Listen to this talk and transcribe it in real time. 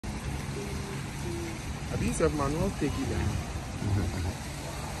A piece of manual take it down.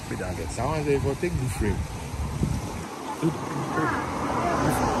 We don't get someone say for take the frame.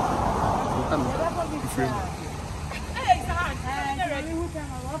 The frame.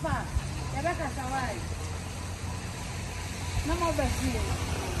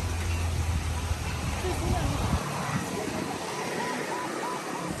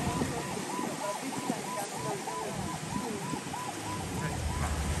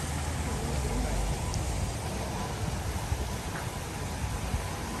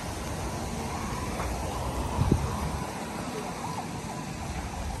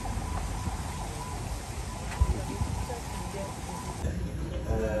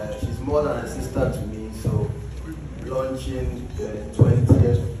 She's more than a sister to me, so launching the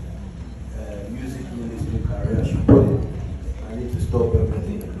 20th music ministry career, she put it. I need to stop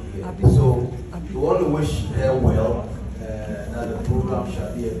everything here. So we want to wish her well, that the program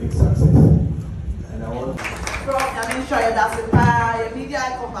shall be a big success. And I want to... I'm sure that's the media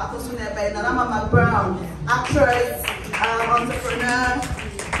icon, Mcbrown, actress, entrepreneur,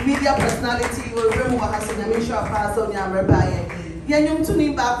 media personality, will remove us in the mission of Sonia Rebaye. Yanyum to me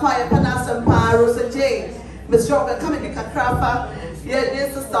back quiet Panasam Rosa J. Miss Joker coming in Kakrafa. Yeah,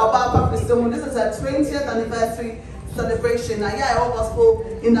 this is Obaapa Christy. This is her 20th anniversary celebration. Now, yeah, all gospel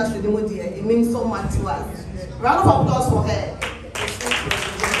industry, it means so much to us. Round of applause for her.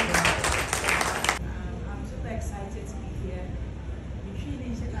 I'm super excited to be here.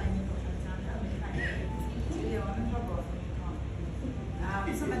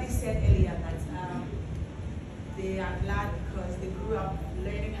 Somebody said earlier that they are glad because they grew up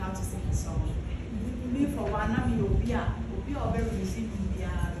learning how to sing a song. Me for one, I'm Obaapa very music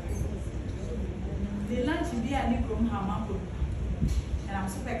the lunch in the and I'm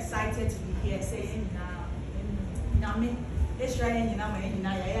super excited to be here saying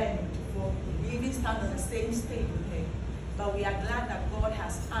we even stand on the same stage with her. But we are glad that God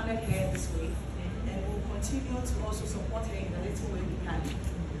has honored her this way and will continue to also support her in the little way we can,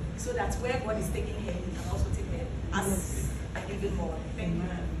 so that where God is taking her, we can also take her as even more. Thank you.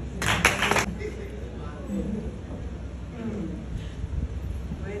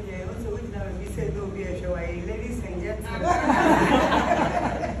 Ladies and gentlemen,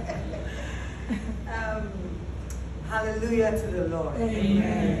 hallelujah to the Lord.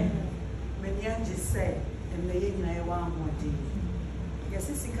 Amen. Many just say, and may you know one more day. Yes,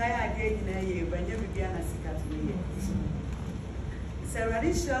 it's a kind of day in a year, but you began a sick at me. So,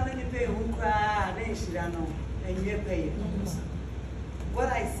 Radisha, many pay who cry, then she ran on, and you pay.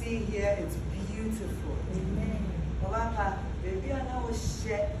 What I see here is beautiful. Obaapa, baby, I know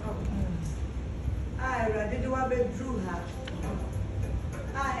shit. I did what they drew her.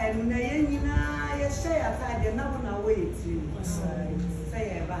 I am Nayana, yes, say I had another way to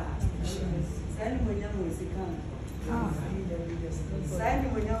say about. Send when young was the come.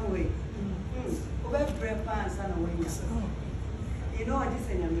 Send when young way. Over bread pants and away. You know, I just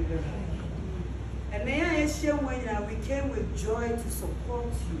say, and may I share when we came with joy to support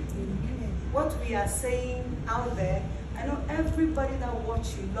you. What we are saying out there, I know everybody that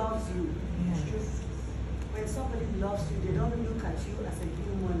watches you loves you. When somebody loves you, they don't look at you as a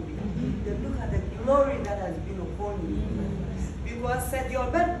human being. They look at the glory that has been upon you. Because said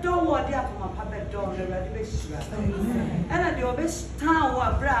your bed don't want to come up a bed door, the red best. And at your best town,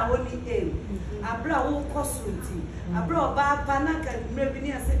 a bra only aim. A bra won't cost a bra bad panac maybe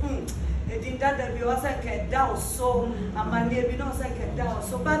near saying, it did that be was like a down so, a man maybe not like a down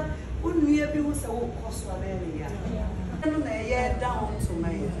so, but wouldn't near be was a won't cost one area. And a year down to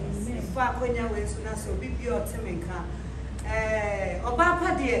my when you went to so be your Timika.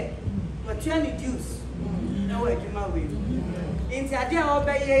 Obaapa dear, but you need use. No way, you my way. In the idea of a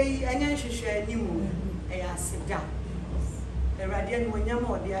and then she shared you a sit down. The radiant when you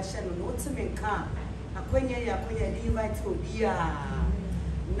more dear shadow, no Timika. A quenya, invite to be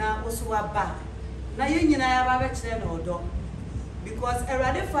now also a back. Now you and I have a chair or dog because a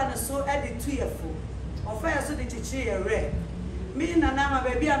radiant fan is so added to your food. Or fire so that you a red. Me and Nana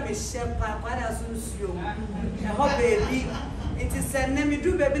baby, I'm a shepherd, what else you? A hot baby. It is a name you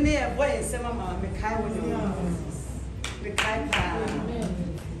do, baby, near boy and some mamma, make high with you. The kind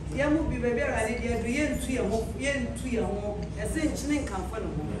young will be baby, I did yen to your home, a cinch come for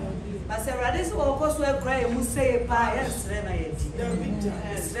home. But Sarah, this will of course will cry and will say a pie and slam it.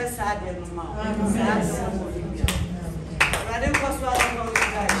 Stress hard and mouth. Rather, was what I'm going to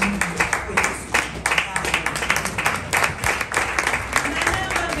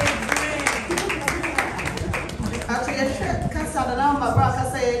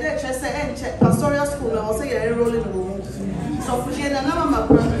pastoral school, I was say a rolling room. So, for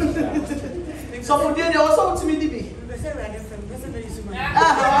Mcbrown. So, So for the also to me dibi.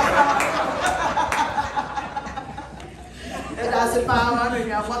 That's a power and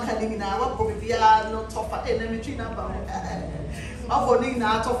you are working now. What could be not tougher enemy tree number? I'm going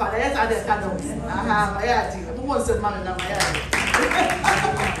now tougher. Yes, I just can't. Aha, my yard. Who wants to man in my yard?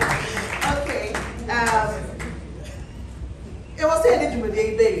 Okay. It was said that you were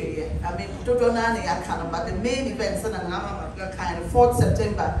day. I mean, don't know any kind of, but the main events and kind of 4th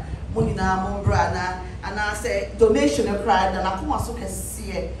September, Munina, Mcbrown, and I say donation a pride, and I come also can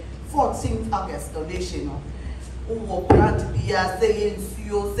see 14th August donation. Oh, brand to be as they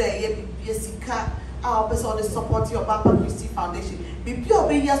you say, Jessica, our person the support your Obaapa Christy Foundation. Be pure,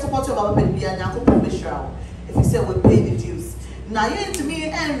 be your support your Obaapa Christy and Mcbrown. If you say we pay the dues. Now, you to me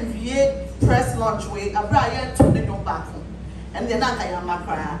and press launch way, a Brian to the new back home. And then I am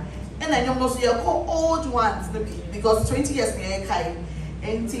Macra. And I know you call old ones because 20 years me and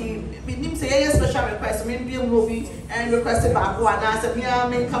we say a special request, maybe a movie and requested back one. I said, yeah,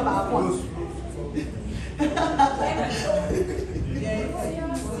 may come back one.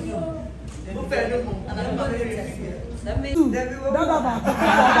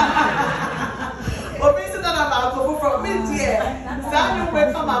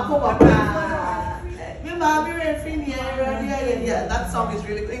 That song is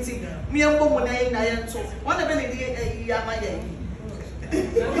really good. Me and Bomo na yin so. One of them is Yamaye.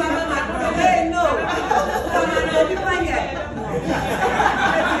 No.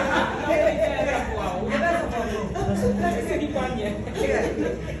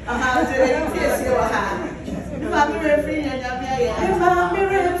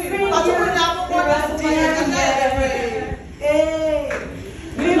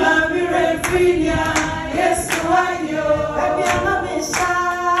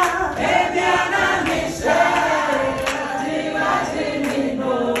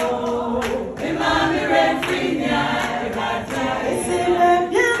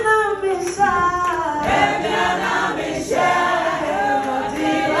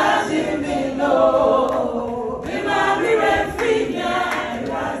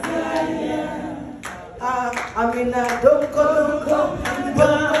 I mean, don't go,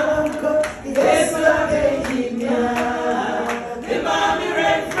 yes,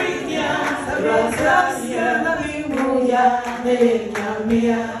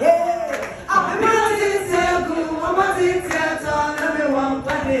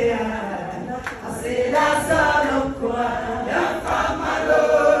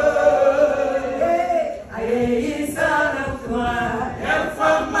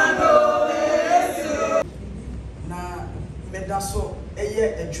 so a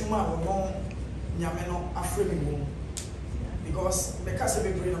juma or Yameno African because because of a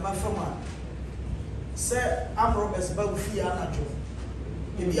my former say I'm Robert's Babufi Anajo.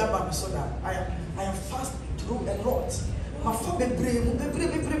 Maybe about so that I have passed through a lot. My father brave.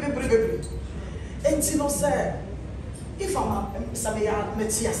 And you know, sir, if I'm a Samia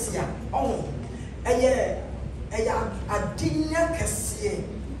Metiasia, oh, a dinner cassia.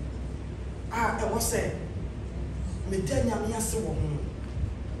 I was saying.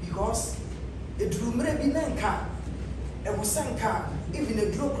 Because a drew maybe nanka, and was sanka, even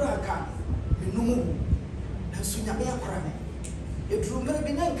a drew cracker, Minumu, and Sunyamia crime. A drew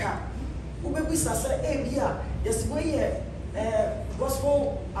maybe nanka, who maybe say, yes, way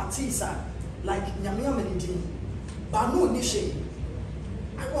gospel artisa like Nyamia Menidi, but no niche.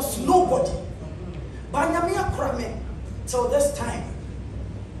 I was nobody, but Nyamia crime till this time.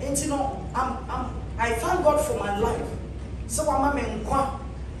 And you know, I thank God for my life. So I'm a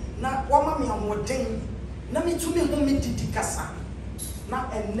na wama am modern. Na me to me home didi kasa. Na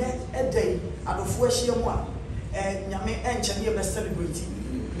ene a day adofo ahia mu a nyame enche ne be celebrate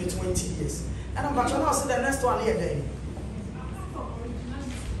me 20 years. And I'm back now say the next one here day.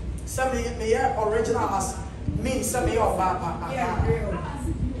 Some me original as me some me Obaapa.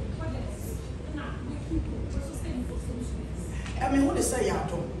 I mean what they say ya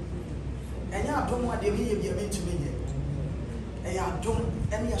do. And ya don't want them here be meant to me. And ya don't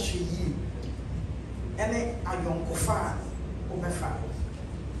any ashe any a young cofa or mefa.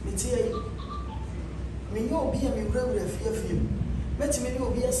 Me tell me no be a me regular fear for you. Met me no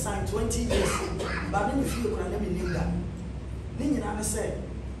be a sign 20 years, but then if you can let me name that. Nina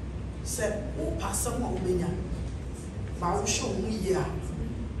said, oh, pass someone who be but I will show me ya.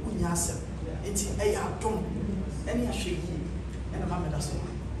 Unyasa. It's a don't any ashe and a mamma does one.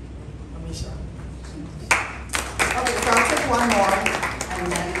 Okay, so I'll take one more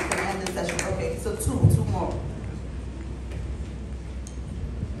and then we can end the session. Okay, so two more.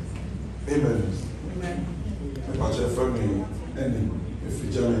 Amen. Amen. My family ending if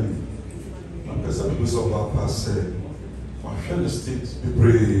Germany. person who's Obaapa said, my friend state,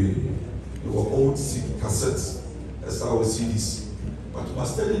 they were old cassettes, as I would see this. But I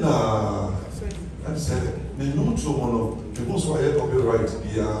was telling I said, they know to one of the most why copyright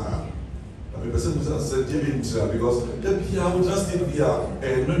here. The person who said, because I would just stay here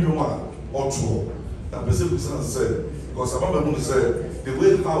and no human or true. The person who said, because I remember when said, the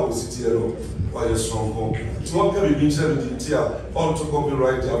way how we sit here, why you're strong. So what can be mentioned here, all to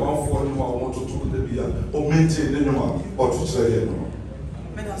copyright, I want for you, I want to do the beer, or maintain the human, or to say,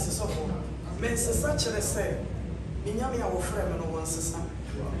 Men as a soft men such a say, Minyami our friend and one sister.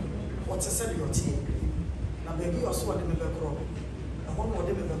 What's a said your tea? Now, baby, or so the middle crop. I want what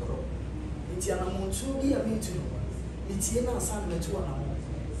the middle crop. It's an amount to be a meeting. It's in a son and two animal.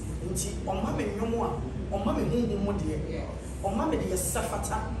 On mammy, no more, on mammy, whom dear, on mammy, the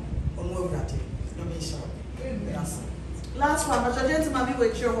Safata, on Wograti. No, me shall. Last one, but gentlemen, be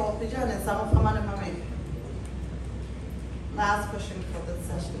with your whole pigeon and some of Mamma Mammy. Last question for the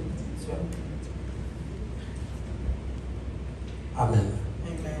session. Amen.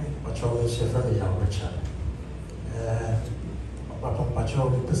 Amen. But always share from the Richard. But you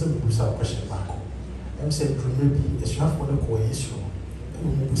always person who's a question back. I'm saying, maybe it's not for the core issue.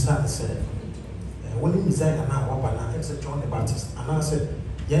 And said, when he resigned and now, I said, John the Baptist, and I said,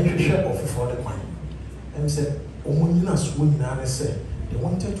 young share of for the coin. And said, Omonina swoon now said, they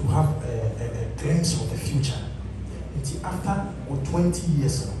wanted to have a glimpse of the future. Until after 20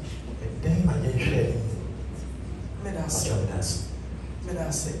 years, then my young share. May I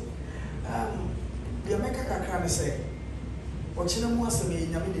say, the American can say, watching them once a day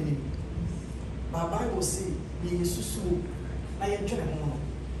in Yamini. My Bible say, being Susu, I enjoy a mono.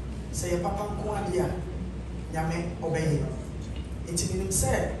 Say a papa Kuadia, Yame, obey. It's in him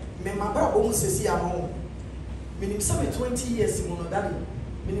said, may my brother almost says, Yamo. Meaning some 20 years in Monodadi.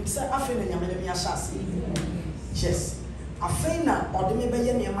 Meaning say, I feel in Yamini Shasi. Yes, I feel now, or the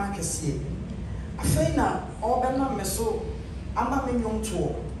maybe near Marcus here. I feel now, or Bernard Meso. I'm a young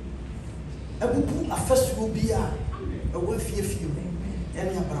tour. A book, a first will be a way few,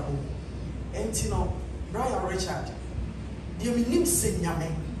 any bravo. And you know, Brian Richard, the minimum sing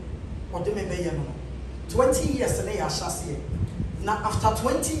Yame, or the maybe 20 years and they are chassis. Now, after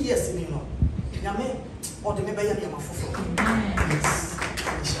 20 years, you know, Yame, or the maybe Yama. Yes.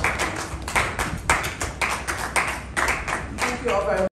 Thank you all very much.